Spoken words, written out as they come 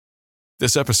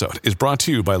This episode is brought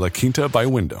to you by La Quinta by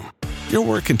Wyndham. Your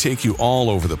work can take you all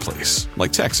over the place,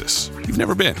 like Texas. You've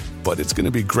never been, but it's going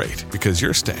to be great because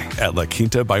you're staying at La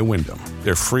Quinta by Wyndham.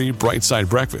 Their free Bright Side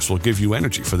breakfast will give you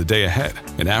energy for the day ahead.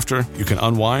 And after, you can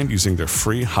unwind using their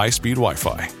free high-speed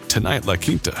Wi-Fi. Tonight, La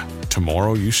Quinta.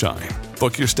 Tomorrow, you shine.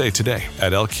 Book your stay today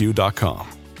at lq.com.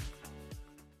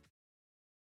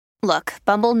 Look,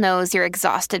 Bumble knows you're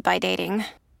exhausted by dating.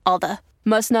 All the,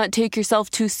 must not take yourself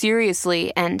too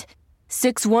seriously, and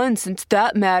 6'1" since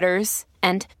that matters.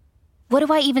 And what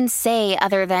do I even say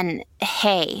other than,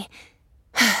 hey?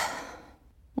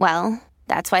 Well,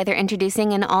 that's why they're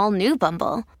introducing an all-new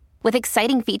Bumble, with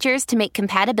exciting features to make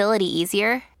compatibility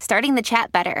easier, starting the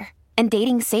chat better, and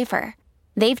dating safer.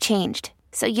 They've changed,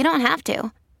 so you don't have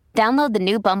to. Download the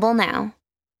new Bumble now.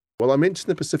 Well, I mentioned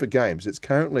the Pacific Games. It's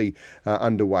currently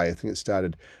underway. I think it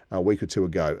started a week or two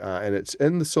ago, and it's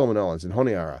in the Solomon Islands in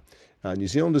Honiara. New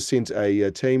Zealand has sent a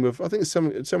team of, I think it's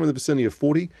somewhere in the vicinity of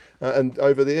 40, and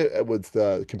over there with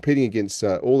competing against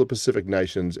all the Pacific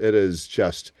nations. It is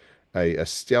just a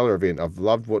stellar event. I've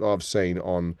loved what I've seen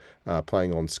on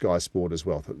playing on Sky Sport as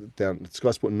well. Down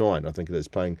Sky Sport 9, I think it is,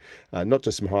 playing not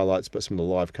just some highlights, but some of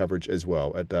the live coverage as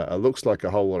well. It looks like a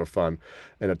whole lot of fun.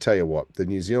 And I tell you what, the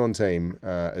New Zealand team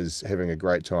is having a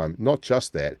great time. Not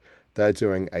just that, they're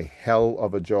doing a hell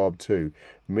of a job too.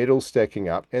 Medals stacking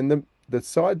up. And the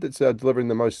side that's delivering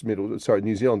the most medals,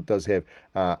 New Zealand does have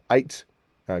 8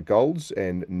 golds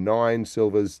and 9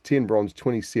 silvers, 10 bronze,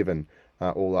 27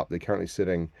 all up. They're currently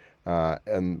sitting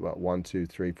in 1, 2,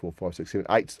 3, 4, 5, 6, 7,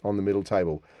 8 on the middle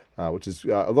table, which is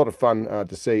a lot of fun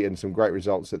to see, and some great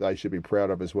results that they should be proud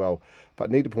of as well.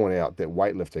 But need to point out that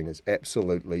weightlifting is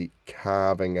absolutely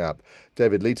carving up.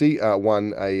 David Letty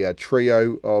won a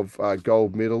trio of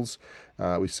gold medals.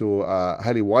 We saw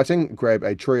Hayley Whiting grab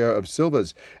a trio of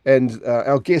silvers, and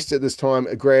our guest at this time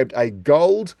grabbed a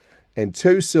gold and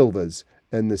 2 silvers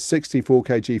in the 64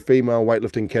 kg female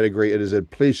weightlifting category. It is a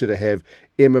pleasure to have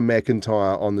Emma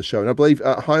McIntyre on the show, and I believe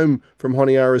home from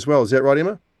Honiara as well. Is that right,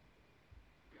 Emma?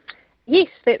 Yes,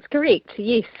 that's correct.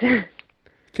 Yes.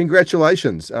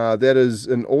 Congratulations. That is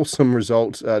an awesome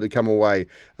result to come away.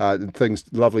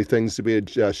 Lovely things to be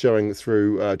showing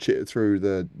through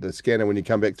the scanner when you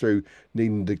come back through,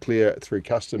 needing to declare through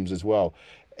customs as well.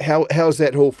 How's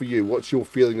that all for you? What's your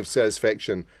feeling of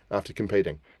satisfaction after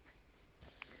competing?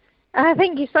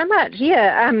 Thank you so much.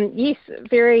 Yeah, yes,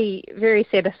 very, very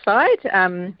satisfied.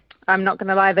 I'm not going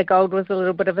to lie, the gold was a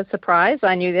little bit of a surprise.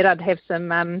 I knew that I'd have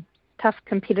some tough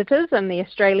competitors in the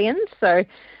Australians, so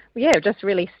yeah, just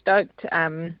really stoked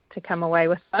to come away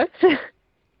with both.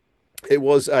 It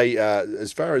was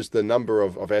as far as the number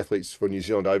of athletes for New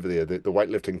Zealand over there, the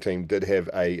weightlifting team did have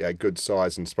a good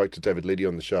size, and spoke to David Letty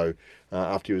on the show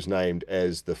after he was named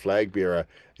as the flag bearer.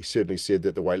 He certainly said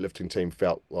that the weightlifting team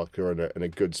felt like they're in a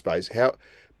good space.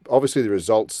 Obviously the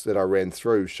results that I ran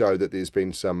through show that there's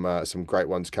been some great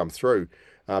ones come through,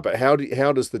 but how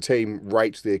does the team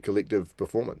rate their collective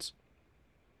performance?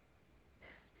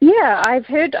 Yeah, I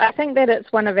think that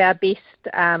it's one of our best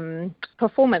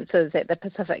performances at the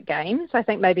Pacific Games. I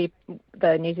think maybe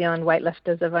the New Zealand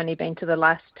weightlifters have only been to the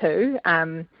last 2.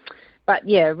 But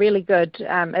yeah, really good.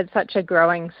 It's such a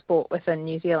growing sport within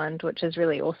New Zealand, which is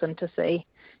really awesome to see.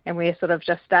 And we're sort of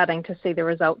just starting to see the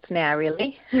results now,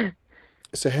 really.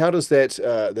 So how does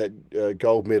that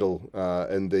gold medal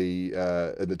in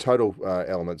the total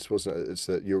elements, wasn't it? It's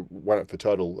that you won it for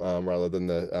total rather than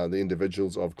the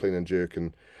individuals of clean and jerk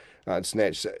and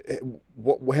snatch.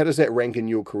 How does that rank in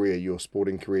your career, your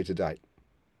sporting career to date?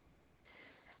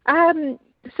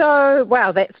 So,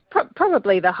 wow, that's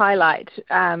probably the highlight,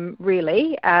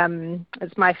 really.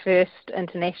 It's my first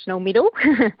international medal.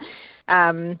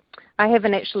 I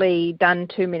haven't actually done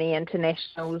too many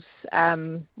internationals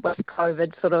with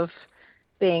COVID sort of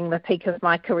being the peak of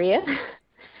my career.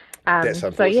 That's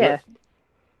unfortunate. So, yeah,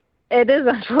 it is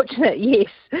unfortunate, yes.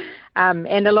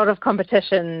 And a lot of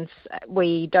competitions,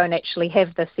 we don't actually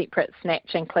have the separate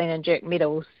snatch and clean and jerk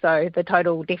medals, so the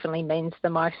total definitely means the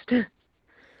most.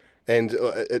 And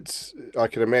I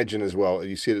can imagine as well,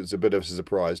 you said it's a bit of a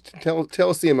surprise. Tell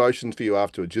us the emotions for you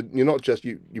afterwards. You're not just,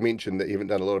 you mentioned that you haven't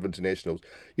done a lot of internationals.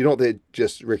 You're not there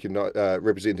just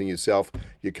representing yourself,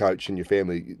 your coach and your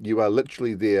family. You are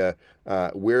literally there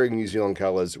wearing New Zealand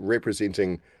colours,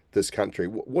 representing this country.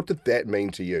 What did that mean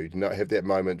to you, to not have that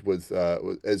moment with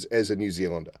as a New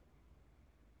Zealander?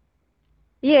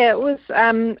 Yeah,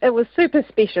 it was super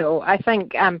special. I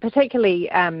think particularly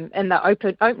in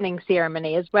the opening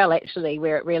ceremony as well, actually,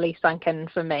 where it really sunk in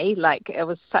for me. Like, it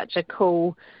was such a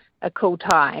cool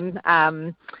time.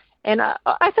 And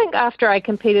I think after I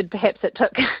competed, perhaps it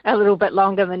took a little bit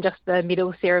longer than just the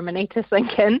medal ceremony to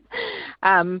sink in.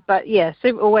 But yeah,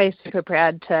 always super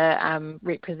proud to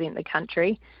represent the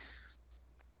country.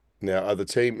 Now, the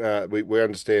team, we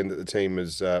understand that the team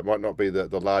is might not be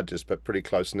the largest, but pretty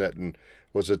close knit. And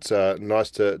was it nice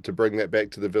to bring that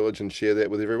back to the village and share that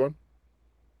with everyone?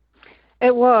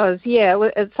 It was, yeah.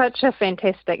 It's such a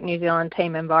fantastic New Zealand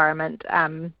team environment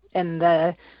in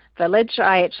the village.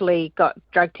 I actually got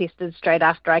drug tested straight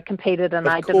after I competed, and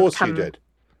I didn't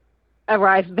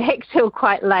arrive back till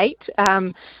quite late.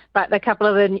 But a couple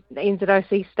of the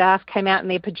NZOC staff came out in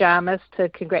their pajamas to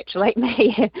congratulate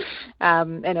me,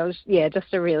 and it was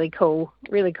just a really cool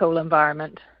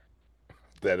environment.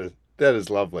 That is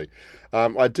lovely.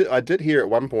 I did hear at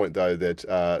one point though that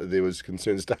there was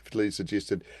concerns. David Lee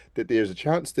suggested that there's a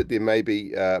chance that there may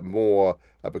be more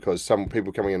because some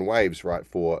people coming in waves right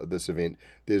for this event.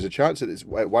 There's a chance that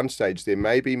at one stage there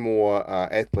may be more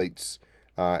athletes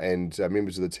and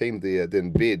members of the team there than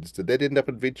beds. Did that end up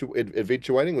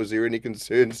eventuating? Was there any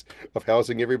concerns of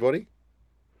housing everybody?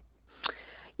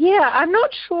 Yeah, I'm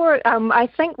not sure. I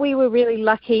think we were really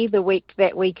lucky the week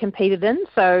that we competed in.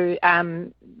 So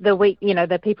the week,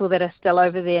 the people that are still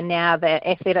over there now, the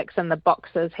athletics and the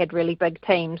boxers had really big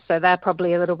teams, so they're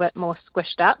probably a little bit more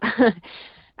squished up.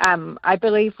 I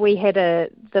believe we had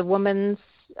the women's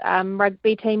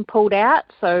rugby team pulled out,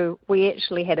 so we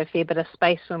actually had a fair bit of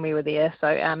space when we were there.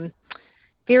 So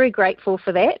very grateful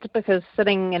for that, because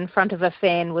sitting in front of a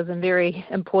fan was a very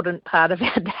important part of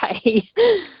our day.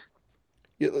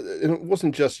 Yeah, and it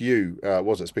wasn't just you,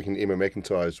 was it? Speaking of Emma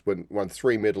McIntyre, won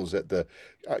 3 medals at the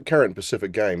current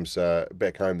Pacific Games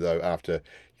back home, though, after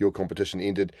your competition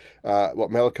ended.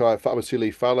 Malachi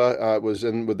Fa'amasili Fala was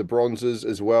in with the bronzes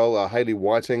as well. Hayley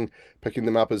Whiting picking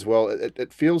them up as well.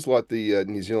 It feels like the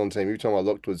New Zealand team, every time I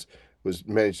looked, was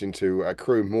managing to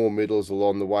accrue more medals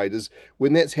along the way.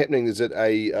 When that's happening, is it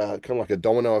a kind of like a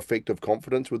domino effect of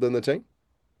confidence within the team?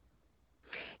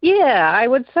 Yeah, I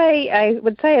would say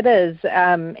it is,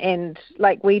 and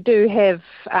like we do have,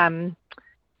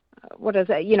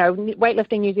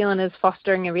 Weightlifting New Zealand is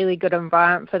fostering a really good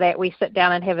environment for that. We sit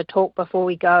down and have a talk before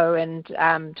we go and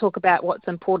talk about what's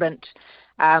important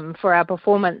for our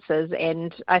performances,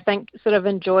 and I think sort of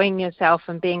enjoying yourself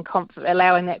and being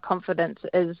allowing that confidence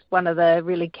is one of the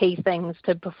really key things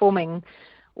to performing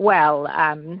well,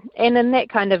 and in that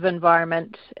kind of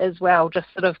environment as well, just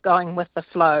sort of going with the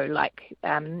flow,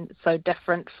 so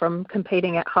different from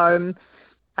competing at home,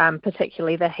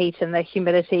 particularly the heat and the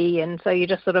humidity, and so you're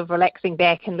just sort of relaxing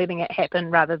back and letting it happen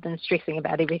rather than stressing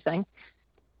about everything.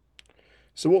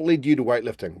 So what led you to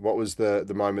weightlifting? What was the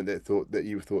moment that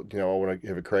you thought, I want to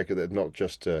have a crack at that, not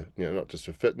just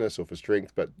for fitness or for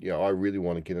strength, but I really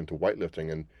want to get into weightlifting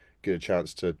and get a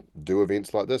chance to do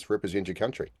events like this, represent your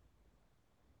country?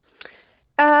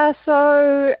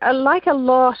 So like a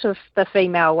lot of the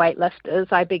female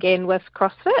weightlifters, I began with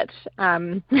CrossFit.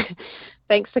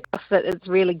 Thanks to CrossFit, it's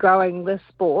really growing the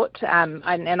sport. And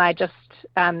I just,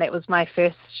 that was my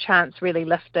first chance really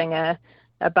lifting a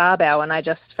barbell, and I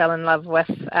just fell in love with,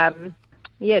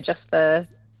 just the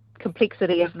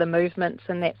complexity of the movements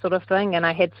and that sort of thing. And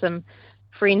I had some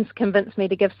friends convince me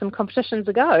to give some competitions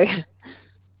a go.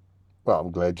 Well,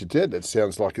 I'm glad you did. It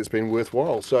sounds like it's been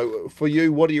worthwhile. So for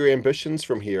you, what are your ambitions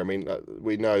from here? I mean,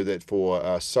 we know that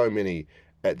for so many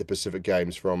at the Pacific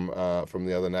Games from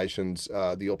the other nations,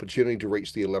 the opportunity to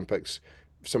reach the Olympics,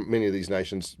 many of these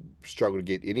nations struggle to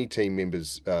get any team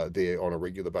members there on a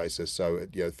regular basis. So,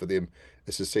 for them,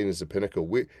 this is seen as a pinnacle.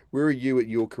 Where are you at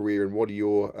your career, and what are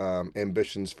your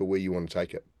ambitions for where you want to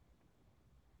take it?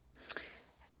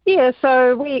 Yeah,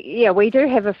 so we do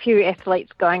have a few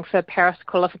athletes going for Paris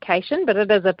qualification, but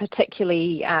it is a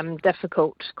particularly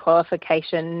difficult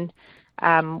qualification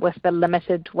with the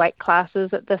limited weight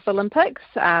classes at this Olympics.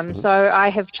 So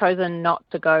I have chosen not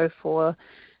to go for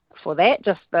that,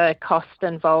 just the cost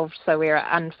involved. So we're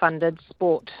an unfunded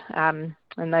sport, and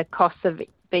the costs have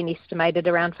been estimated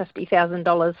around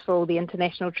 $50,000 for all the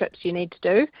international trips you need to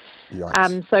do.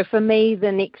 So for me,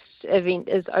 the next event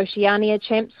is Oceania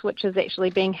Champs, which is actually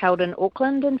being held in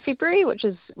Auckland in February, which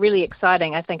is really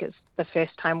exciting. I think it's the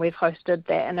first time we've hosted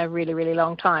that in a really, really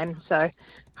long time. So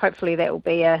hopefully that will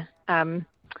be a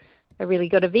really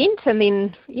good event. And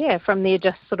then, from there,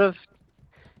 just sort of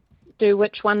do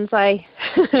which ones I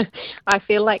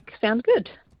feel like sound good.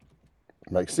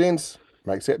 Makes sense.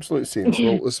 Makes absolute sense.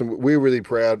 Well, listen, we're really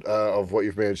proud of what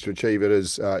you've managed to achieve. It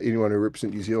is anyone who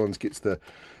represents New Zealand gets the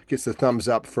thumbs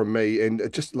up from me.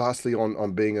 And just lastly,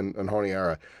 on being in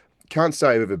Honiara, Can't say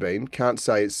I've ever been. Can't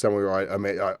say it's somewhere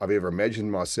I've ever imagined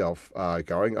myself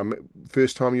going.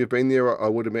 First time you've been there, I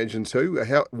would imagine too.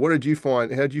 What did you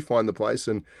find? How did you find the place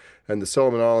and the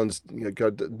Solomon Islands?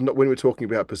 When we're talking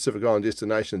about Pacific Island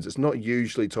destinations, it's not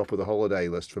usually top of the holiday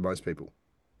list for most people.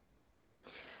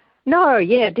 No,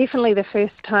 yeah, definitely the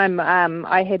first time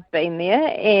I had been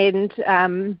there,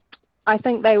 and I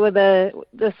think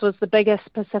this was the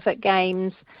biggest Pacific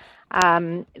Games,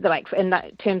 like in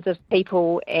terms of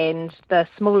people, and the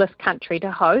smallest country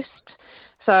to host.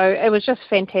 So it was just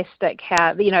fantastic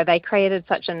how, they created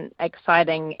such an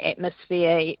exciting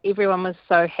atmosphere. Everyone was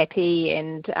so happy,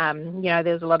 and,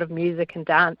 there was a lot of music and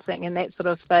dancing and that sort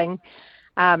of thing.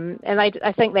 And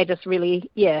I think they just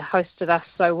really, hosted us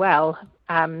so well.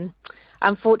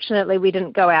 Unfortunately, we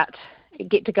didn't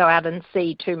get to go out and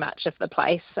see too much of the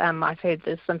place. I've heard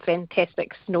there's some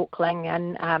fantastic snorkeling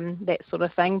and that sort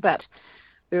of thing, but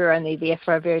we were only there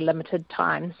for a very limited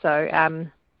time. So,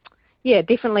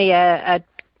 definitely a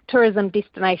tourism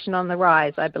destination on the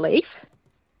rise, I believe.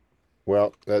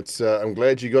 Well, I'm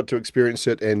glad you got to experience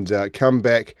it and come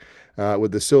back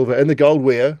with the silver and the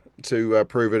goldware to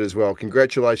prove it as well.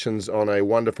 Congratulations on a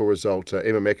wonderful result,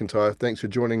 Emma McIntyre. Thanks for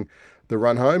joining the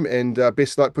run home, and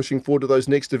best luck pushing forward to those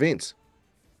next events.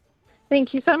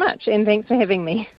 Thank you so much, and thanks for having me.